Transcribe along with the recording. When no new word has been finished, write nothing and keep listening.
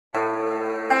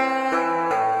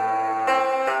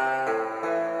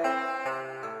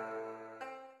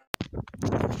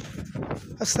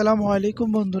আসসালামু আলাইকুম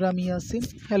বন্ধুরা, আমি ইয়াসিন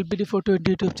হেল্পিডি ফটো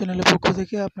ইউটিউব চ্যানেলের পক্ষ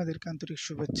থেকে আপনাদেরকে আন্তরিক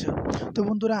শুভেচ্ছা। তো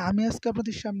বন্ধুরা, আমি আজকে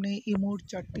আপনাদের সামনে ইমোর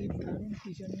 4টি দারুণ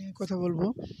ফিচার নিয়ে কথা বলবো,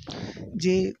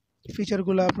 যে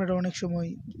ফিচারগুলো আপনারা অনেক সময়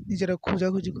নিজেরা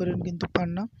খোঁজাখুঁজি করেন কিন্তু পান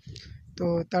না। তো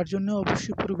তার জন্য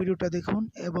অবশ্যই পুরো ভিডিওটা দেখুন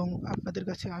এবং আপনাদের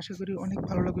কাছে আশা করি অনেক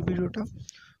ভালো লাগবে ভিডিওটা।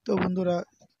 তো বন্ধুরা,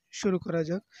 শুরু করা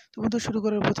যাক। তো বন্ধুরা, শুরু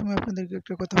করার প্রথমে আপনাদেরকে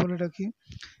একটা কথা বলে রাখি,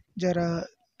 যারা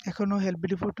এখনও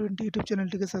হেল্পিডি ফর 20 ইউটিউব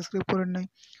চ্যানেলটিকে সাবস্ক্রাইব করেন নাই,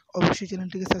 অবশ্যই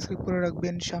চ্যানেলটিকে সাবস্ক্রাইব করে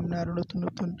রাখবেন সামনে আরও নতুন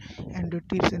নতুন Android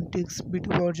tips and tricks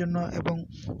video পাওয়ার জন্য এবং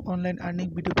অনলাইন আর্নিং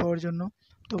ভিডিও পাওয়ার জন্য।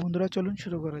 তো বন্ধুরা, চলুন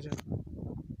শুরু করা যাক।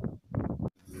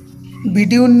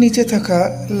 ভিডিওর নিচে থাকা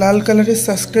লাল কালারের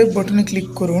সাবস্ক্রাইব বাটনে ক্লিক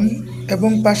করুন এবং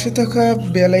পাশে থাকা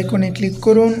বেল আইকনে ক্লিক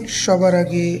করুন সবার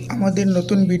আগে আমাদের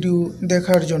নতুন ভিডিও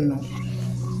দেখার জন্য।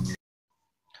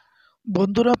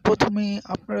 বন্ধুরা, প্রথমে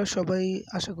আপনারা সবাই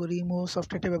আশা করি ইমো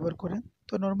সফটওয়্যারটা ব্যবহার করেন।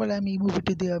 তো নর্মালি আমি ইমো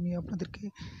ভিডিও দিয়ে আমি আপনাদেরকে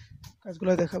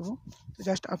কাজগুলো দেখাবো। তো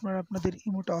জাস্ট আপনারা আপনাদের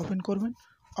ইমোটা ওপেন করবেন।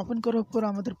 ওপেন করার পর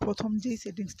আমাদের প্রথম যেই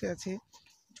সেটিংসটি আছে,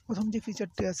 প্রথম যে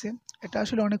ফিচারটি আছে, এটা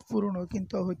আসলে অনেক পুরনো,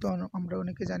 কিন্তু হয়তো আমরা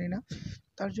অনেকে জানি না।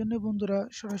 তার জন্য বন্ধুরা,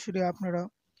 সরাসরি আপনারা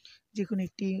যে কোনো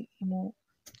একটি ইমো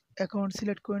অ্যাকাউন্ট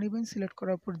সিলেক্ট করে নেবেন। সিলেক্ট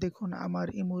করার পর দেখুন আমার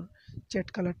ইমোর চ্যাট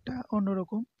কালারটা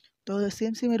অন্যরকম। তো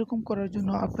সেম সেম এরকম করার জন্য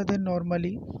আপনাদের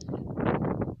নর্মালি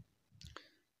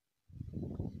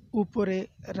উপরে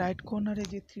রাইট কর্নারে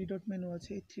যে থ্রি ডট মেনু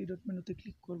আছে, এই থ্রি ডট মেনুতে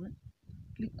ক্লিক করবেন।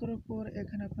 ক্লিক করার পর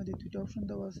এখানে আপনাদের দুটো অপশন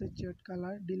দেওয়া আছে, chat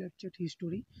colour, delete chat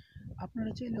history.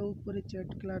 আপনারা চাইলে উপরে চ্যাট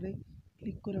কালারে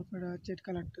ক্লিক করে আপনারা চ্যাট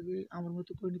কালারটাকে আমার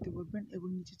মতো করে নিতে পারবেন এবং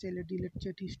নিচে চাইলে ডিলেট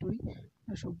চ্যাট হিস্টোরি।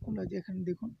 আপনারা সবগুলো যে এখানে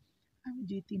দেখুন, আমি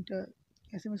যে 3টা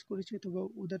SMS করেছি অথবা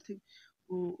ওদের থেকে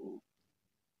ও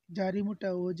যার রিমোটটা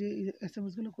ও যে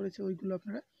SMS গুলো করেছে ওইগুলো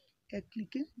আপনারা এক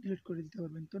ক্লিকে ডিলিট করে দিতে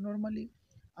পারবেন। তো নর্মালি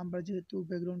আমরা যেহেতু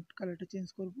ব্যাকগ্রাউন্ড কালারটা চেঞ্জ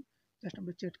করব, জাস্ট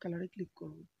আমরা চ্যাট কালারে ক্লিক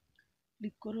করব।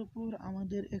 ক্লিক করার পর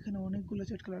আমাদের এখানে অনেকগুলো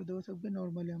চ্যাট কালার দেওয়া থাকবে।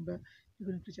 নর্মালি আমরা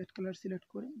যেকোনো একটা চ্যাট কালার সিলেক্ট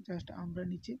করে জাস্ট আমরা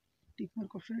নিচে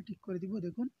টিকমার্ক অপশনে টিক করে দিব।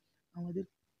 দেখুন আমাদের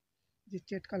যে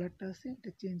চ্যাট কালারটা আছে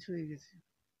এটা চেঞ্জ হয়ে গেছে।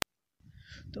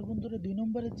 তো বন্ধুরা, 2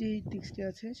 নম্বরের যে টিক্সটি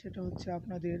আছে সেটা হচ্ছে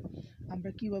আপনাদের আমরা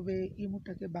কিভাবে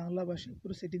ইমোটাকে বাংলা ভাষায়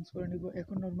পুরো সেটিংস করে নিব।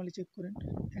 এখন নর্মালি চেক করেন,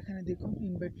 এখানে দেখুন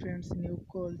invite friends, new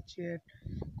call, chat,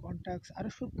 contacts আরও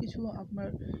সব কিছু আপনার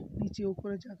নিচে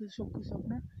উপরে যা কিছু সব কিছু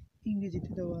আপনার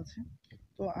ইংরেজিতে দেওয়া আছে।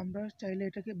 তো আমরা চাইলে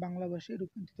এটাকে বাংলা ভাষায়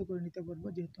রূপান্তরিত করে নিতে পারবো,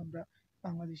 যেহেতু আমরা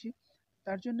বাংলাদেশি।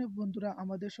 তার জন্য বন্ধুরা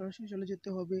আমাদের সরাসরি চলে যেতে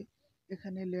হবে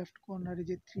এখানে লেফট কর্নারে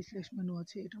যে থ্রি স্ল্যাশ মেনু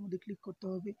আছে, এটার মধ্যে ক্লিক করতে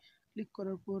হবে। ক্লিক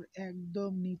করার পর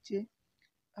একদম নিচে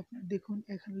আপনার দেখুন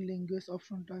এখানে ল্যাঙ্গুয়েজ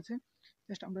অপশনটা আছে,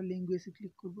 জাস্ট আমরা ল্যাঙ্গুয়েজে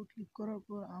ক্লিক করব। ক্লিক করার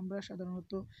পর আমরা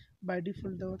সাধারণত বাই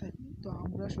ডিফল্ট দেওয়া থাকে, তো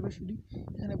আমরা সরাসরি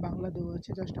এখানে বাংলা দেওয়া আছে,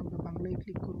 জাস্ট আমরা বাংলায়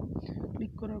ক্লিক করব।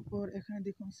 ক্লিক করার পর এখানে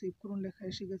দেখুন সেভ করুন লেখা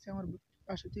এসে গেছে, আমার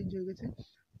পাশে চেঞ্জ হয়ে গেছে,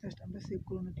 জাস্ট আমরা সেভ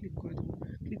করুনে ক্লিক করে দেবো।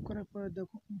 ক্লিক করার পরে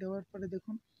দেখুন, দেওয়ার পরে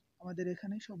দেখুন আমাদের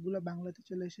এখানে সবগুলো বাংলাতে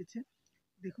চলে এসেছে।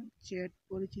 দেখুন চ্যাট,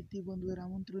 পরিচিতি, বন্ধুদের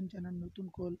আমন্ত্রণ জানান, নতুন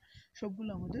কল, সবগুলো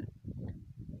আমাদের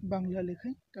বাংলা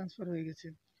লেখায় ট্রান্সফার হয়ে গেছে।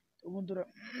 তো বন্ধুরা,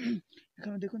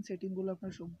 এখানে দেখুন সেটিংগুলো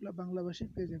আপনার সবগুলো বাংলা ভাষায়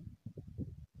পেয়ে যাবেন।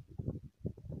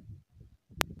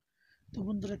 তো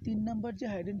বন্ধুরা, 3 নাম্বার যে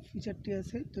হাইডেন ফিচারটি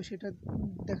আছে, তো সেটা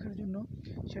দেখার জন্য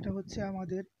সেটা হচ্ছে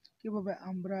আমাদের কীভাবে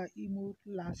আমরা ইমোট,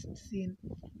 লাস্ট সিন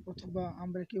অথবা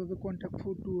আমরা কীভাবে কন্ট্যাক্ট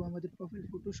ফটো, আমাদের প্রোফাইল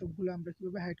ফটো সবগুলো আমরা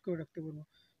কীভাবে হাইড করে রাখতে পারবো।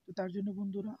 তো তার জন্য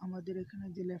বন্ধুরা আমাদের এখানে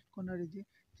যে লেফট কর্নারে যে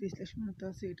থ্রি স্ল্যাশ মেনুটা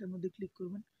আছে এটার মধ্যে ক্লিক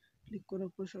করবেন। ক্লিক করার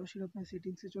পর সরাসরি আপনার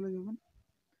সেটিংসে চলে যাবেন।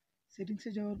 সেটিংসে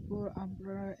যাওয়ার পর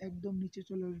আপনারা একদম নিচে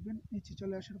চলে আসবেন। নিচে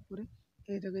চলে আসার পরে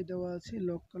এই জায়গায় দেওয়া আছে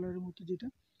লক কালারের মতো যেটা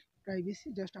প্রাইভেসি,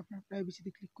 জাস্ট আপনার প্রাইভেসিতে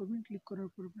ক্লিক করবেন। ক্লিক করার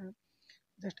পর আপনারা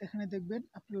জাস্ট এখানে দেখবেন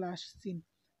আপনার লাস্ট সিন।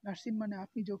 লাস্ট সিন মানে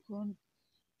আপনি যখন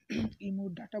ইমো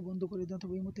ডাটা বন্ধ করে দেন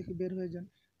অথবা ইমো থেকে বের হয়ে যান,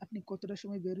 আপনি কতটা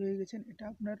সময় বের হয়ে গেছেন এটা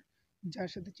আপনার যার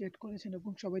সাথে চ্যাট করেছেন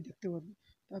এবং সবাই দেখতে পারবে।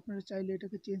 তো আপনারা চাইলে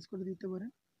এটাকে চেঞ্জ করে দিতে পারেন।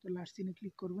 তো লাস্ট সিনে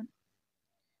ক্লিক করবেন।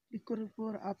 ক্লিক করার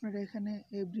পর আপনার এখানে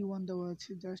এভরি ওয়ান দেওয়া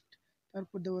আছে, জাস্ট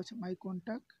তারপর দেওয়া আছে মাই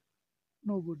কন্ট্যাক্ট,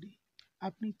 নোবডি।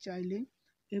 আপনি চাইলে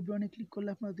এভরি ওয়ানে ক্লিক করলে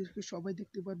আপনাদেরকে সবাই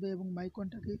দেখতে পারবে এবং মাই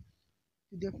কন্ট্যাক্টে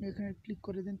যদি আপনি এখানে ক্লিক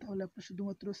করে দেন তাহলে আপনার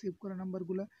শুধুমাত্র সেভ করা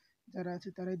নাম্বারগুলো যারা আছে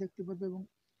তারাই দেখতে পারবে এবং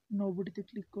নোবডিতে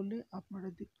ক্লিক করলে আপনারা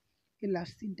এই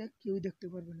লাস্ট সিনটা কেউই দেখতে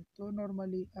পারবে না। তো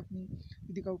নর্মালি আপনি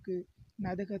যদি কাউকে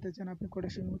না দেখাতে চান আপনি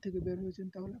কটার সময় থেকে বের হয়েছেন,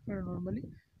 তাহলে আপনারা নর্মালি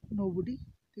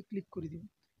নোবডিতে ক্লিক করে দিন।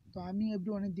 তো আমি এভরি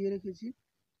ওয়ানে দিয়ে রেখেছি।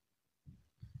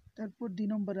 তারপর 2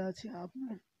 নম্বরে আছে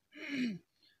আপনার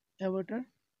অ্যাভাটার।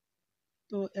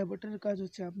 তো অ্যাভাটারের কাজ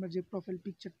হচ্ছে আপনার যে প্রোফাইল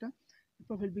পিকচারটা,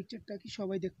 প্রোফাইল পিকচারটা কি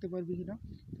সবাই দেখতে পারবে কিনা,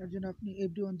 তার জন্য আপনি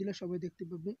এভরিওয়ান দিলে সবাই দেখতে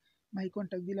পারবে। মাই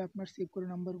কন্ট্যাক্ট দিলে আপনার সেভ করা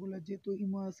নাম্বারগুলো যেহেতু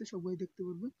ইমো আছে সবাই দেখতে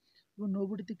পারবে, এবং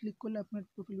নোবডিতে ক্লিক করলে আপনার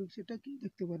প্রোফাইল পিকচারটা কি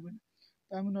দেখতে পারবেন।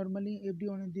 তো আমি নর্মালি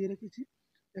এভরিওয়ানে দিয়ে রেখেছি,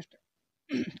 জাস্ট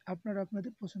আপনারা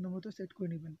আপনাদের পছন্দ মতো সেট করে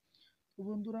নেবেন। তো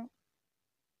বন্ধুরা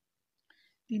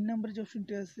 3 নম্বর যে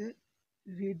অপশনটি আছে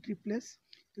রিড রিপ্লেস,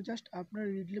 তো জাস্ট আপনার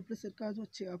রিড রিপ্লেসের কাজ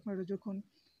হচ্ছে আপনারা যখন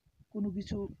কোনো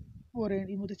কিছু পড়েন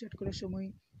ইমোতে চ্যাট করার সময়,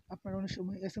 আপনারা অনেক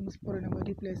সময় SMS পড়েন এবং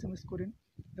রিপ্লাই SMS করেন,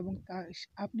 এবং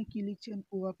আপনি কি লিখছেন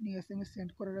ও আপনি SMS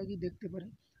সেন্ড করার আগেই দেখতে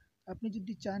পারেন। আপনি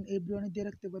যদি চান এভরিওয়ানে দিয়ে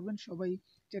রাখতে পারবেন, সবাই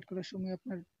চ্যাট করার সময়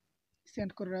আপনার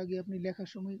সেন্ড করার আগে আপনি লেখার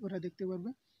সময় ওরা দেখতে পারবে।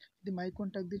 যদি মাই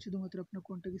কন্ট্যাক্ট দিয়ে শুধুমাত্র আপনার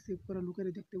কন্ট্যাক্টে সেভ করা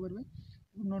লোকেরা দেখতে পারবে,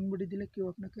 এবং নন বডি দিলে কেউ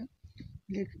আপনাকে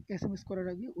SMS করার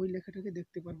আগে ওই লেখাটাকে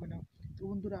দেখতে পারবে না। তো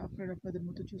বন্ধুরা আপনারা আপনাদের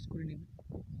মতো চুজ করে নেবেন।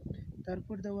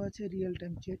 তারপর দেওয়া আছে real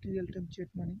time chat. Real time chat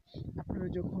মানে আপনারা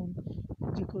যখন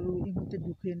যে কোনো ইমোতে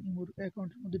ঢুকেন, ইমোর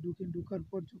অ্যাকাউন্টের মধ্যে ঢুকেন, ঢোকার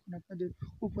পর যখন আপনাদের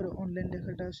উপরে অনলাইন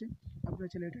লেখাটা আসে, আপনারা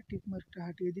চাইলে এটা টিক মার্কটা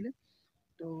হাটিয়ে দিলে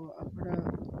তো আপনারা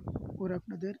ওরা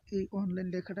আপনাদের এই অনলাইন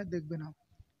লেখাটা দেখবে না।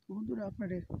 তো বন্ধুরা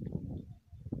আপনারা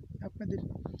আপনাদের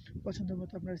পছন্দ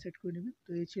মতো আপনারা সেট করে নেবেন। তো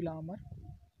এই ছিল আমার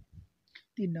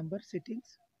 3 নাম্বার সেটিংস।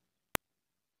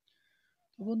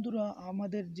 তো বন্ধুরা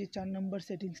আমাদের যে 4 নাম্বার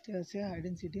সেটিংসটা আছে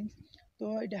হাইডিং সেটিংস, তো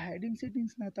এটা হাইডিং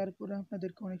সেটিংস না, তারপরে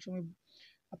আপনাদেরকে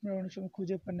আপনারা অনেক সময়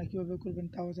খুঁজে পান না, কীভাবে করবেন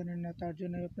তাও জানেন না, তার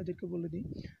জন্য আপনাদেরকে বলে দিই।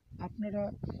 আপনারা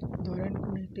ধরেন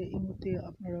কোনো একটা ইমোতে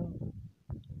আপনারা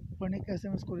অনেক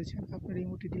SMS করেছেন, আপনারা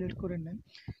ইমোটি ডিলিট করেন নাই,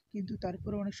 কিন্তু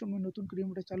তারপরে অনেক সময় নতুন করে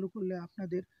ইমোটা চালু করলে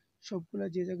আপনাদের সবগুলা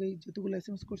যে জায়গায় যতগুলো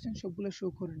SMS করছেন সবগুলো শো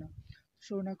করে না।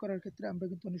 শো না করার ক্ষেত্রে আমরা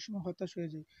কিন্তু অনেক সময় হতাশ হয়ে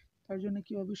যাই। তার জন্য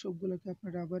কীভাবে সবগুলোকে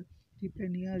আপনারা আবার রিপ্লে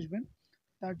নিয়ে আসবেন,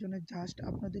 তার জন্য জাস্ট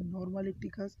আপনাদের নর্মাল একটি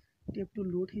কাজ, tape two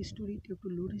load history, tape two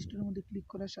load হিস্টোরির মধ্যে ক্লিক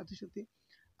করার সাথে সাথে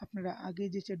আপনারা আগে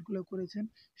যে চ্যাটগুলো করেছেন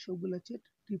সবগুলো চ্যাট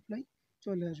রিপ্লাই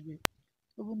চলে আসবে।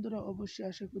 তো বন্ধুরা অবশ্যই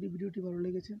আশা করি ভিডিওটি ভালো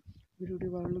লেগেছে। ভিডিওটি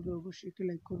ভালো লাগলে অবশ্যই একটি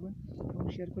লাইক করবেন এবং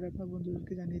শেয়ার করে আপনার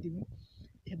বন্ধুদেরকে জানিয়ে দিবেন।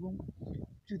 এবং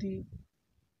যদি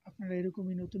আপনারা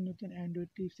এরকমই নতুন নতুন অ্যান্ড্রয়েড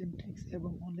টিপস অ্যান্ড ট্রিক্স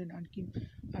এবং অনলাইন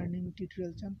আর্নিং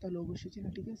টিউটোরিয়াল চান, তাহলে অবশ্যই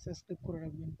চ্যানেলটিকে সাবস্ক্রাইব করে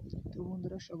রাখবেন। তো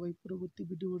বন্ধুরা সবাই পরবর্তী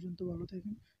ভিডিও পর্যন্ত ভালো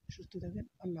থাকেন, সুস্থ থাকেন,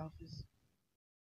 আল্লাহ হাফিজ।